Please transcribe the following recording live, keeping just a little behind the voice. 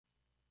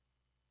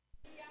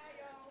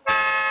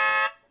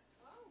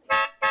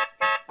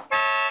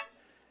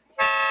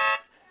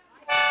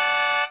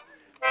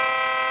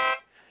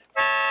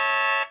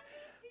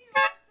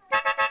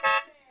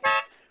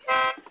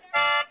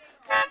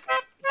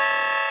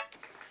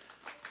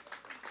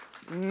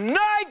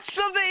Knights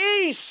of the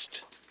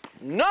East,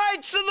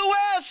 Knights of the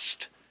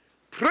West,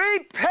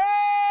 prepare!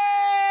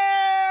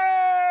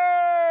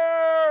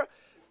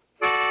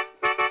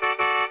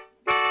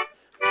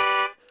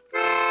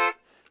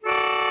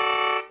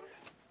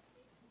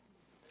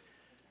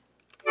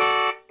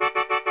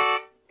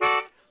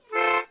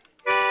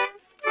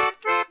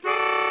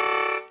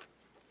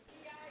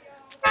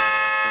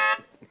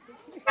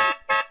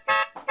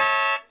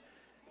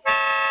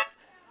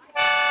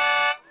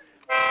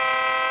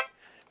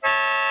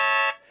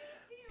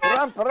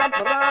 Pam, pam,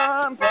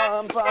 pam,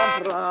 pam,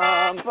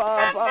 pam,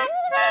 pam, pam.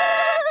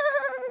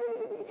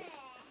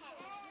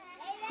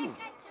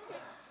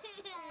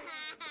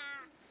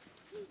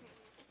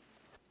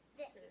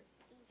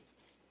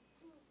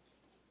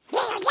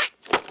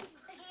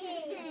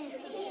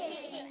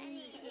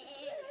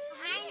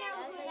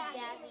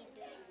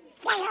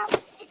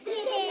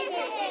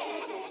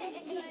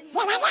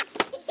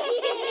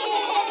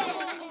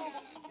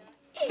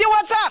 Hey,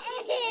 what's up?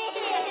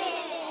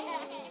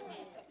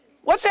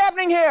 What's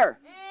happening here?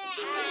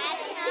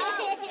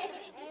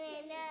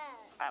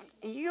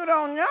 You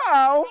don't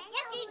know?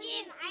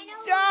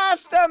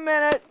 Just a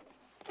minute.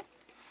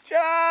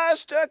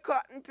 Just a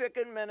cotton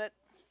picking minute.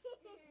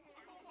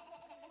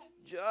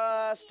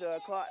 Just a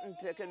cotton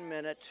picking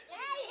minute.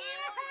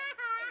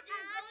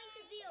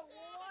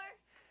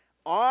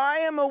 I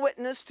am a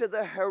witness to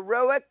the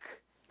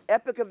heroic,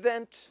 epic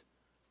event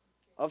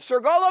of Sir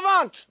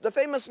Galavant, the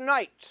famous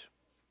knight.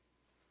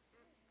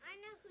 I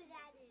know who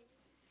that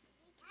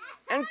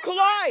is. And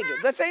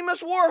Clyde, the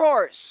famous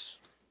warhorse.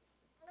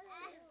 I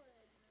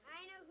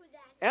know who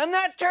that is. And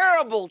that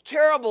terrible,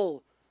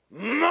 terrible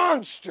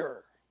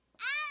monster.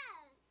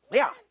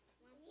 Yeah.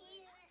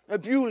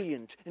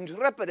 Ebullient,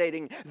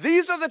 intrepidating.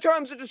 These are the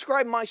terms that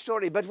describe my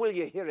story, but will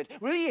you hear it?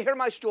 Will you hear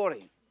my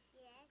story?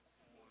 Yes.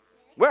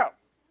 Well,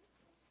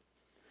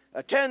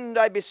 attend,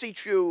 I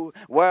beseech you,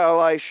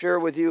 while I share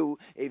with you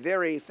a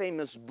very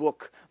famous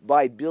book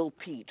by Bill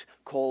Peet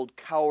called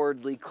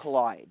Cowardly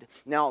Clyde.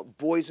 Now,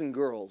 boys and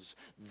girls,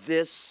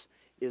 this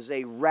is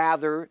a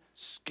rather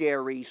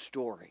scary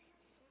story.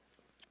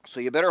 So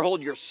you better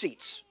hold your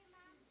seats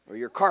or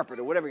your carpet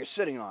or whatever you're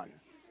sitting on,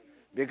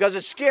 because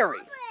it's scary.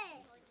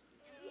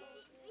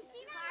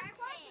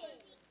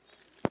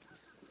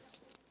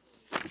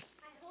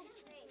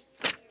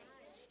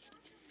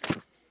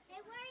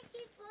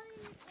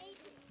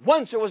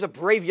 Once there was a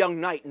brave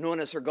young knight known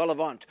as Sir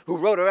Galavant, who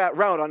rode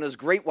around on his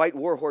great white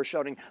warhorse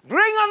shouting,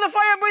 "Bring on the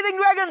fire-breathing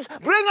dragons!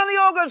 Bring on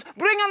the ogres!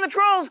 Bring on the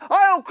trolls!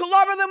 I'll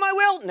clobber them, I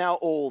will!" Now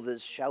all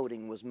this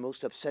shouting was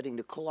most upsetting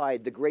to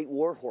Clyde, the great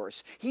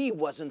warhorse. He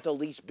wasn't the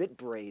least bit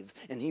brave,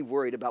 and he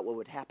worried about what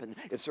would happen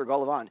if Sir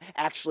Galavant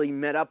actually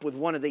met up with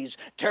one of these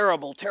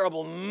terrible,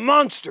 terrible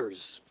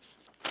monsters.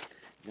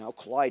 Now,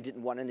 Clyde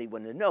didn't want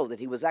anyone to know that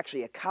he was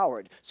actually a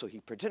coward, so he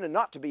pretended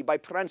not to be by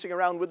prancing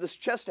around with his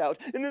chest out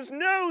and his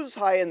nose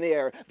high in the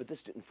air. But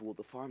this didn't fool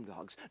the farm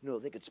dogs. No,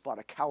 they could spot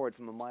a coward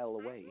from a mile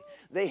away.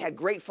 They had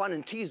great fun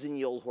in teasing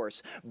the old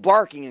horse,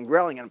 barking and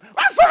growling at him,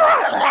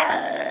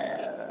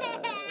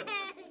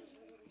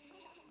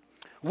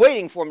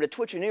 waiting for him to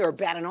twitch an ear or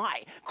bat an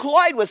eye.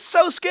 Clyde was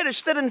so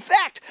skittish that, in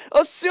fact,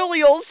 a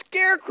silly old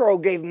scarecrow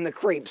gave him the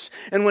creeps.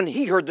 And when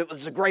he heard that it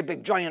was a great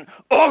big giant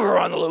ogre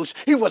on the loose,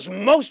 he was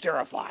most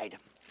terrified.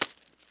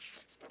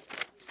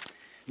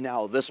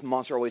 Now, this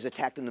monster always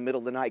attacked in the middle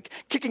of the night,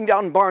 kicking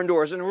down barn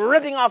doors and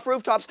ripping off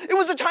rooftops. It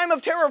was a time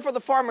of terror for the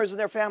farmers and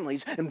their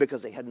families. And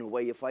because they had no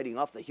way of fighting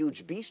off the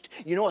huge beast,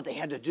 you know what they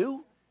had to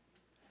do?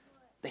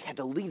 They had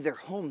to leave their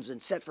homes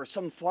and set for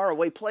some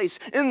faraway place.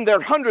 In their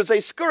hundreds, they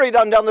scurried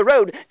on down the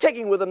road,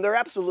 taking with them their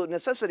absolute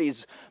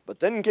necessities. But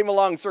then came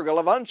along Sir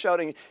Galavant,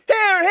 shouting,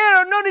 "Here,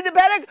 here, no need to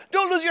panic!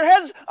 Don't lose your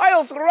heads!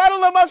 I'll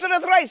throttle the monster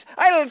thrice!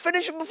 I'll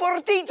finish him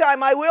before tea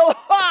time, I will!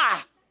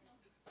 Ha!"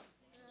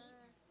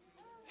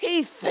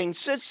 He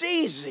thinks it's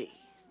easy.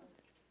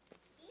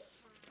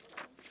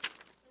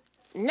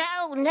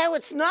 No,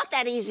 it's not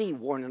that easy,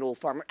 warned an old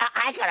farmer.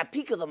 I got a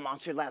peek of the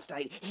monster last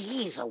night.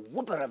 He's a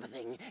whooper of a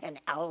thing, an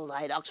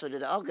owl-eyed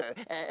ox-footed ogre,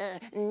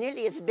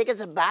 nearly as big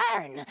as a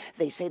barn.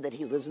 They say that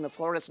he lives in the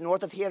forest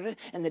north of here,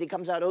 and that he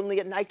comes out only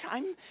at night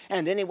time,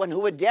 and anyone who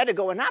would dare to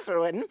go in after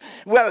him,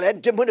 well, a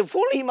dim-witted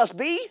fool he must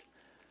be.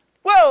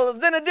 Well,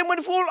 then a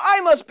dim-witted fool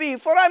I must be,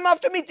 for I'm off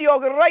to meet the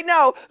ogre right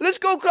now. Let's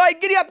go, Clyde,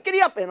 giddy up, giddy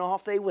up. And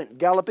off they went,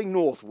 galloping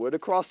northward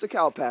across the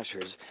cow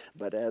pastures.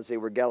 But as they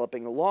were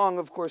galloping along,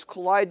 of course,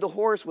 Clyde the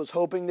horse was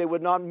hoping they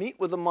would not meet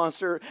with the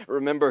monster.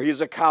 Remember,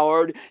 he's a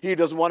coward. He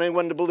doesn't want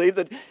anyone to believe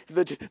that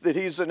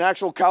he's an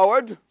actual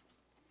coward.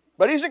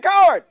 But he's a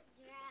coward.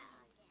 Yeah.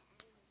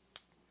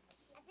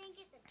 I think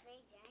it's a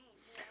big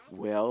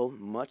giant. Well,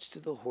 much to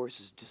the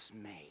horse's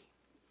dismay,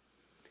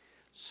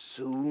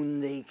 soon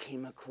they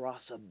came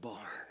across a barn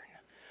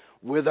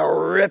with a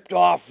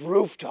ripped-off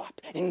rooftop.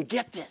 And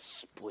get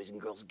this, boys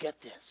and girls, get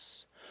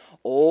this.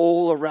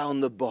 All around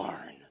the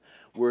barn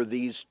were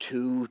these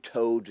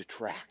two-toed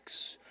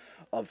tracks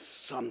of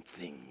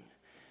something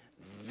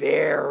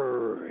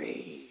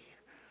very,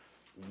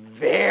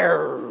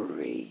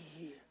 very,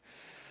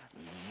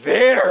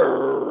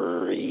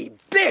 very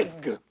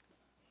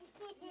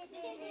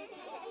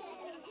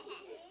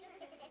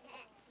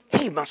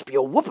must be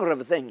a whooper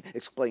of a thing,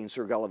 explained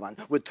Sir Gullivan.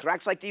 With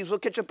tracks like these, we'll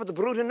catch up with the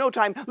brute in no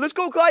time. Let's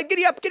go, Clyde,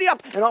 giddy up, giddy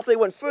up. And off they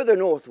went further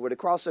northward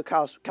across the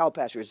cow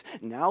pastures.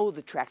 Now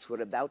the tracks were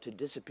about to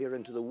disappear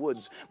into the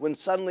woods, when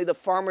suddenly the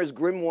farmer's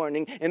grim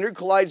warning entered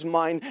Clyde's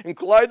mind, and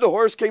Clyde the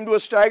horse came to a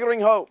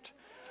staggering halt.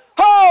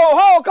 Ho,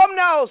 ho, come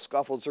now,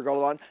 scoffed Sir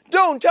Gullivan.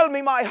 Don't tell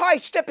me my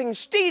high-stepping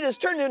steed has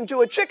turned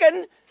into a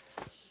chicken.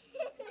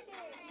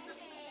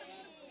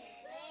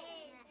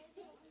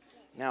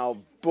 Now,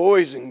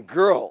 boys and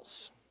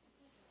girls,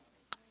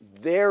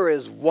 there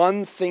is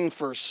one thing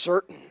for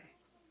certain.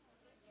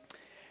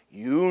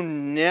 You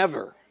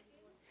never,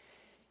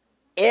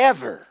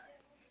 ever,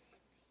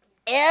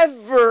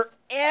 ever,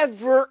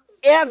 ever,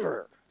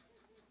 ever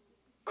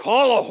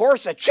call a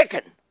horse a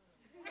chicken.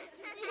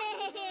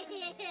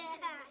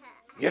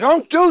 You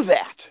don't do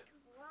that.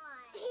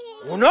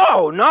 Well,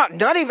 no,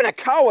 not even a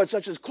coward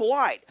such as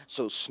Clyde.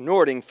 So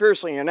snorting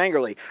fiercely and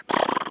angrily,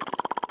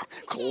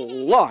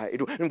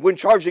 Clyde went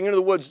charging into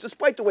the woods,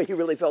 despite the way he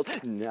really felt.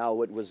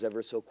 Now it was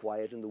ever so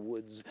quiet in the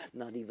woods,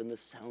 not even the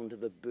sound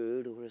of a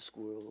bird or a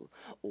squirrel.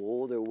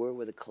 All there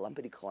were the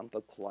clumpity-clump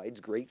of Clyde's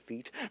great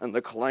feet and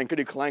the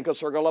clankety-clank of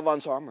Sir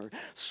Gullivan's armor.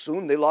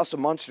 Soon they lost the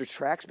monster's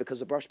tracks because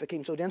the brush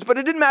became so dense, but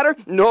it didn't matter.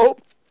 No,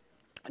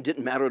 it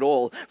didn't matter at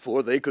all,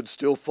 for they could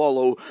still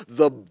follow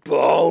the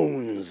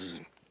bones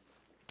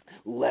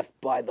left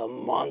by the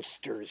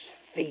monster's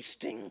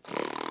feasting.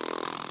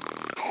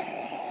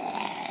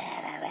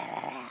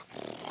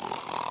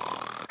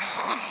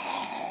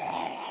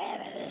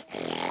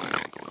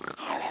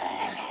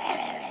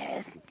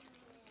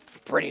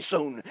 Pretty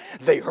soon,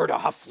 they heard a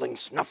huffling,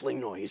 snuffling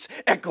noise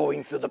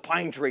echoing through the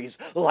pine trees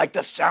like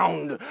the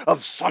sound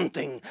of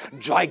something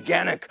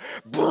gigantic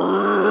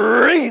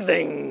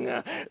breathing.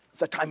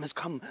 The time has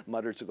come,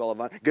 muttered Sir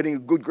Gullivan, getting a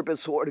good grip of his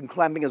sword and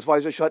clamping his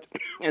visor shut.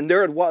 And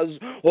there it was,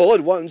 all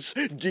at once,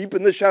 deep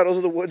in the shadows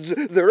of the woods,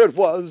 there it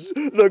was,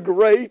 the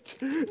great,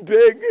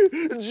 big,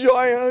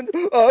 giant,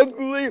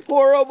 ugly,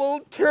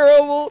 horrible,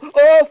 terrible,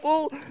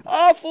 awful,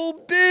 awful,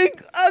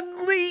 big,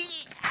 ugly...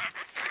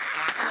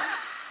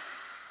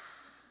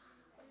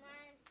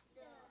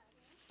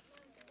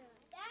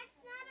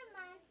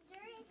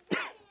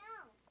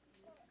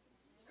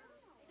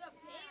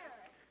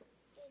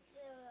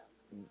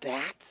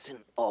 That's an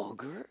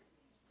ogre?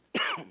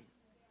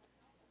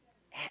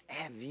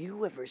 Have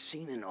you ever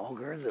seen an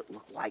ogre that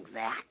looked like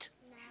that?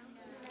 No.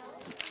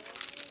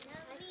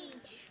 I've seen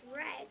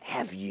Shrek.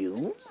 Have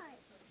you?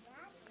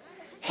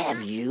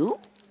 Have you?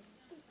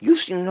 You've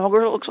seen an ogre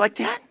that looks like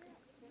that?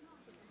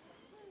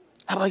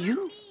 How about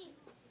you?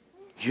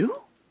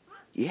 You?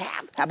 You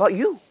have? How about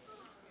you?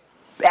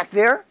 Back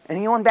there?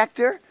 Anyone back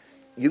there?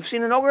 You've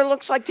seen an ogre that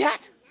looks like that?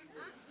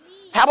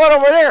 How about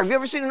over there? Have you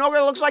ever seen an ogre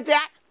that looks like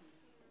that?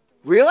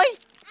 Really?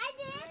 I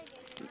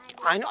did.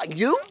 I know.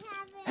 You?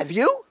 Have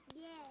you?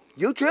 Yeah.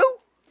 You too?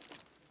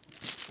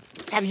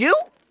 Have you?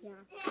 Yeah.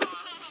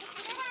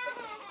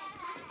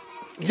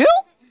 You?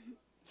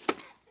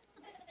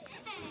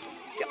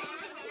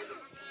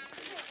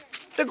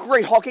 The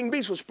great hawking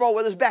beast was sprawled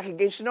with his back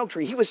against an oak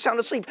tree. He was sound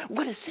asleep.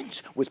 What a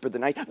cinch, whispered the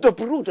knight. The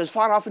brute is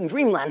far off in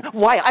dreamland.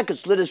 Why, I could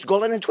slit his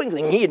skull in a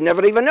twinkling. He'd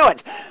never even know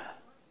it.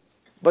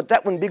 But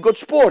that wouldn't be good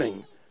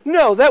sporting.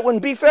 No, that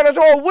wouldn't be fair at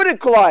all, would it,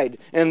 Clyde?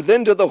 And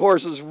then to the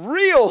horse's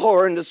real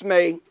horror and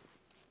dismay,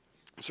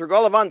 Sir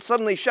Gullivan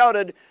suddenly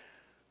shouted,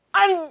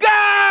 "On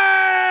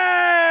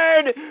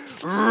guard!"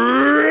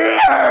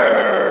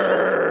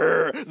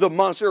 The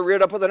monster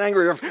reared up with an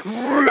angry ruff.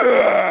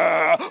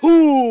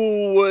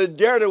 Who would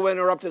dare to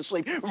interrupt his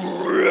sleep?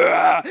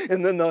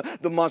 And then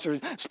the monster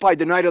spied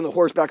the knight on the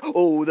horseback.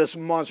 Oh, this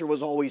monster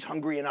was always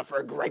hungry enough for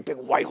a great big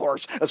white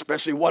horse,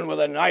 especially one with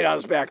a knight on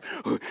his back.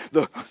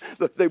 The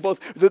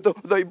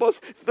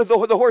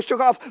horse took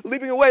off,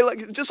 leaping away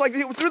just like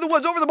through the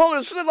woods, over the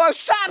boulders. Stop,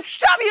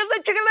 you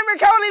chicken liver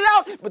cowardly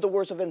lout! But the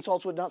worst of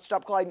insults would not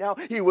stop Clyde now.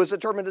 He was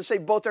determined to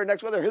save both their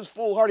necks, whether his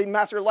foolhardy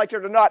master liked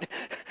it or not.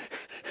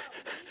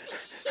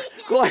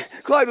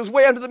 Clyde was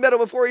way under the meadow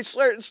before he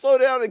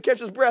slowed down and catch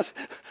his breath.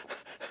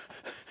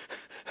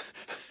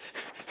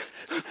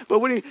 But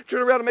when he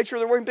turned around to make sure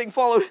they weren't being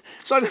followed,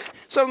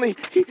 suddenly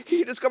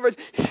he discovered...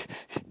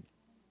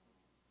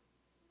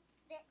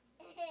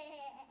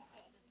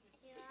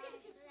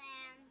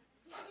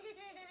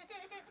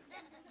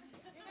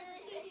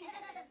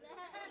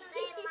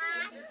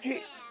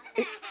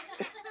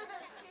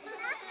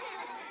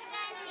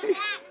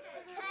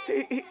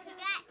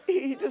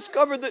 He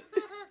discovered that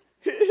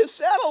his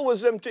saddle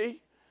was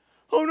empty.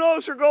 Oh no,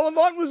 Sir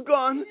Gullivan was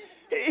gone.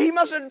 He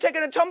must have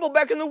taken a tumble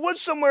back in the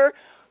woods somewhere.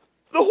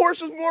 The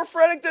horse was more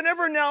frantic than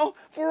ever now.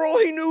 For all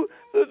he knew,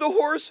 the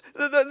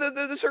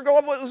Sir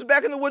Gullivan was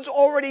back in the woods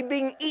already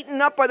being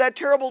eaten up by that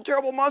terrible,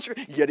 terrible monster.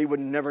 Yet he would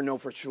never know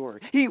for sure.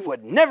 He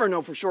would never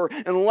know for sure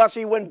unless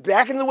he went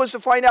back in the woods to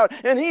find out.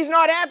 And he's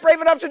not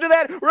brave enough to do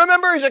that.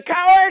 Remember, he's a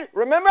coward.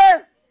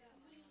 Remember?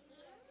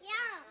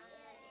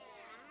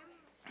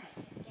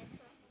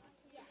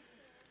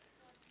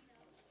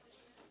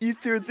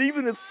 If there's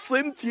even a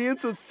slim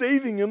chance of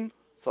saving him,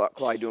 thought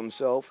Clyde to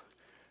himself,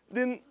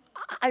 then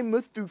I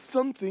must do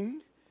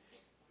something.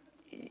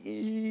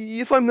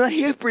 If I'm not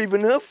half brave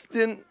enough,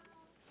 then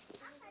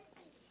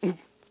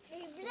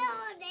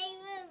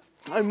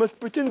I must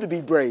pretend to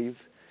be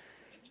brave.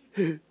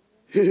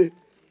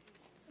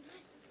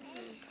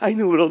 I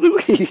know what I'll do.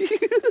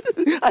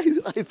 I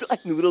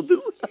know what I'll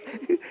do.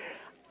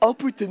 I'll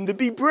pretend to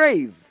be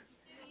brave.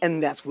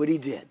 And that's what he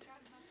did.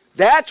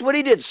 That's what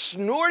he did,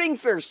 snorting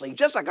fiercely,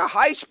 just like a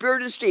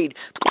high-spirited steed.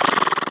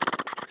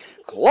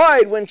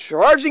 Clyde went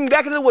charging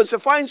back into the woods to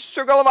find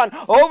Sir Gullivan.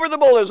 Over the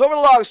boulders, over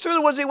the logs, through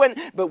the woods he went.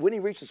 But when he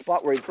reached the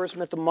spot where he first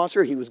met the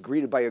monster, he was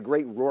greeted by a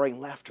great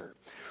roaring laughter.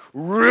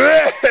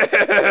 The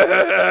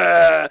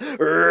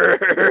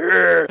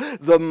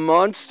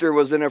monster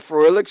was in a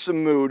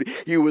frolicsome mood.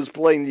 He was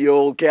playing the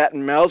old cat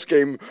and mouse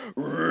game.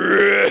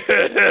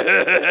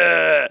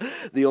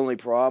 The only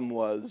problem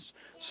was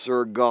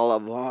Sir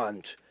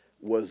Gullivan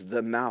was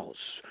the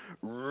mouse.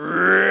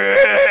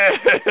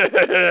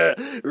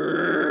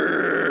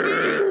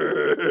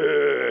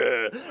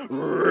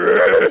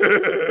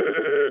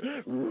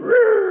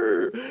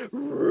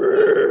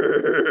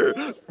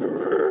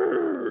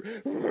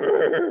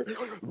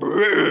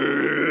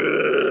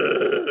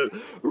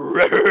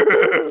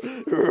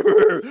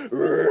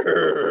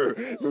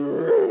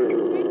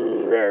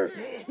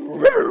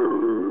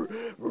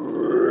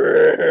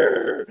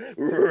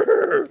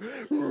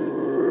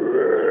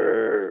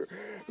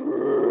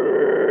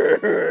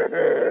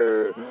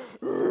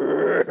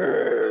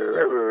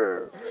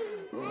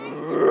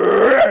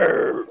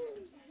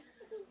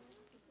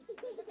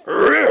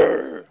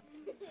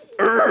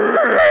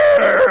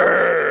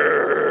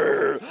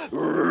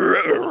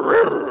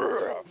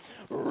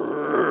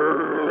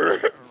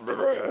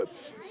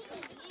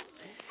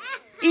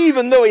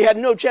 Even though he had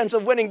no chance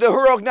of winning, the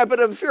heroic knight put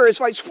up a furious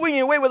fight,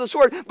 swinging away with a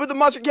sword, but the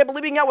monster kept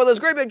leaping out with his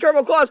great big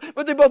terrible claws,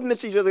 but they both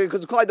missed each other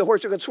because Clyde the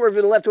horse took a swerve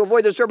to the left to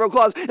avoid those terrible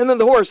claws, and then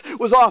the horse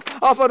was off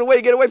on the way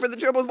to get away from the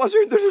terrible monster.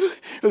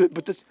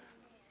 But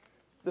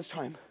this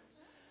time,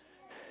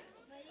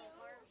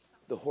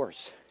 the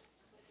horse,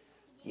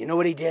 you know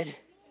what he did?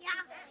 Yeah.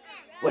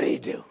 What did he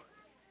do?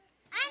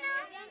 I know.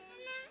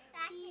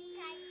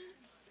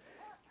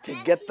 To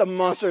get the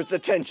monster's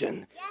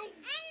attention,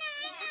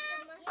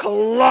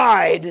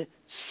 Clyde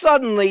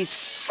suddenly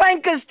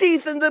sank his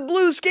teeth in the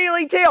blue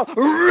scaly tail.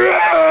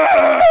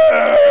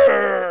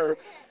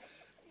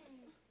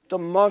 The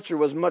monster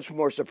was much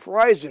more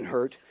surprised and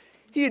hurt.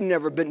 He had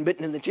never been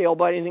bitten in the tail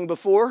by anything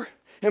before.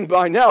 And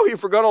by now he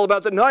forgot all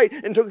about the knight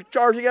and took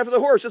charging after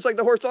the horse, just like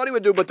the horse thought he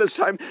would do. But this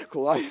time,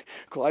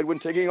 Clyde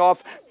went taking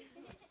off.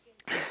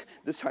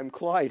 This time,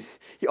 Clyde,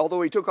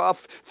 although he took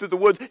off through the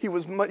woods, he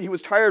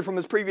was tired from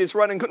his previous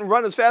run and couldn't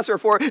run as fast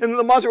before. And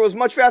the monster was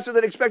much faster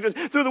than expected.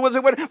 Through the woods,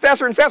 it went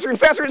faster and faster and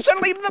faster. And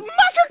suddenly, the monster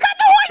caught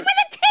the horse by the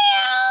tail.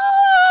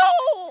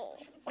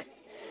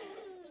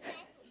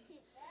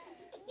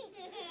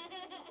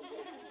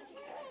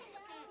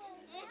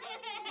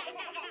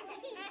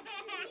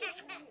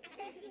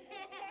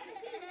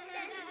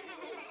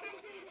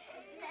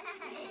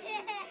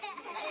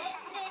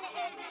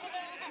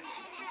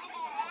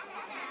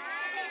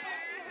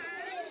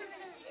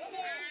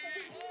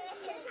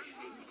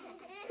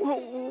 Well,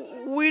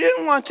 we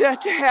didn't want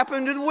that to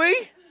happen, did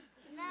we?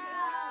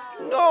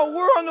 No,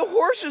 we're on the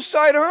horse's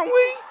side, aren't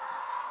we?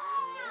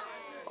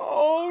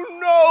 Oh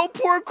no,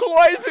 poor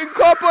Clyde's been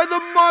caught by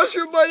the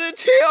monster by the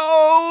tail.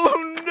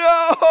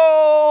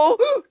 Oh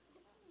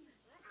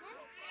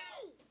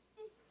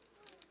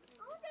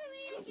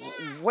no!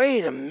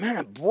 Wait a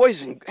minute,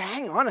 boys, and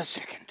hang on a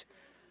second.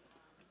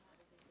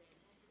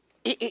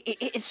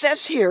 It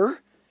says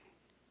here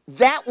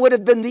that would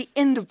have been the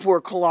end of poor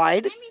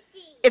Clyde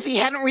if he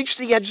hadn't reached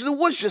the edge of the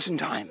woods just in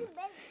time.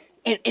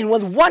 And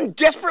with one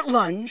desperate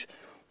lunge,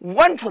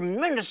 one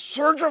tremendous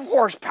surge of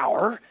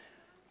horsepower,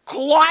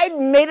 Clyde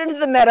made it into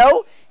the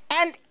meadow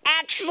and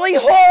actually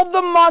hauled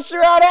the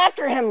monster out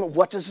after him.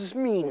 What does this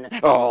mean?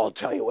 Oh, I'll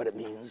tell you what it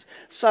means.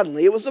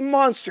 Suddenly, it was the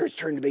monster's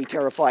turn to be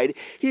terrified.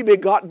 He'd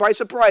been caught by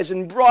surprise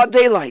in broad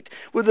daylight,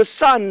 with the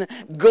sun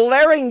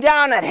glaring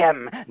down at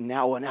him.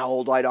 Now an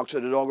owl-eyed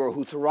ox-headed ogre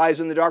who thrives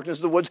in the darkness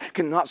of the woods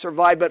cannot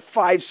survive but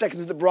 5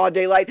 seconds in the broad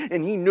daylight,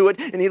 and he knew it,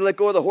 and he let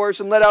go of the horse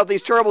and let out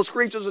these terrible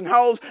screeches and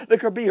howls that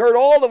could be heard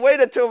all the way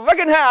to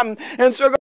Twickenham. And Sir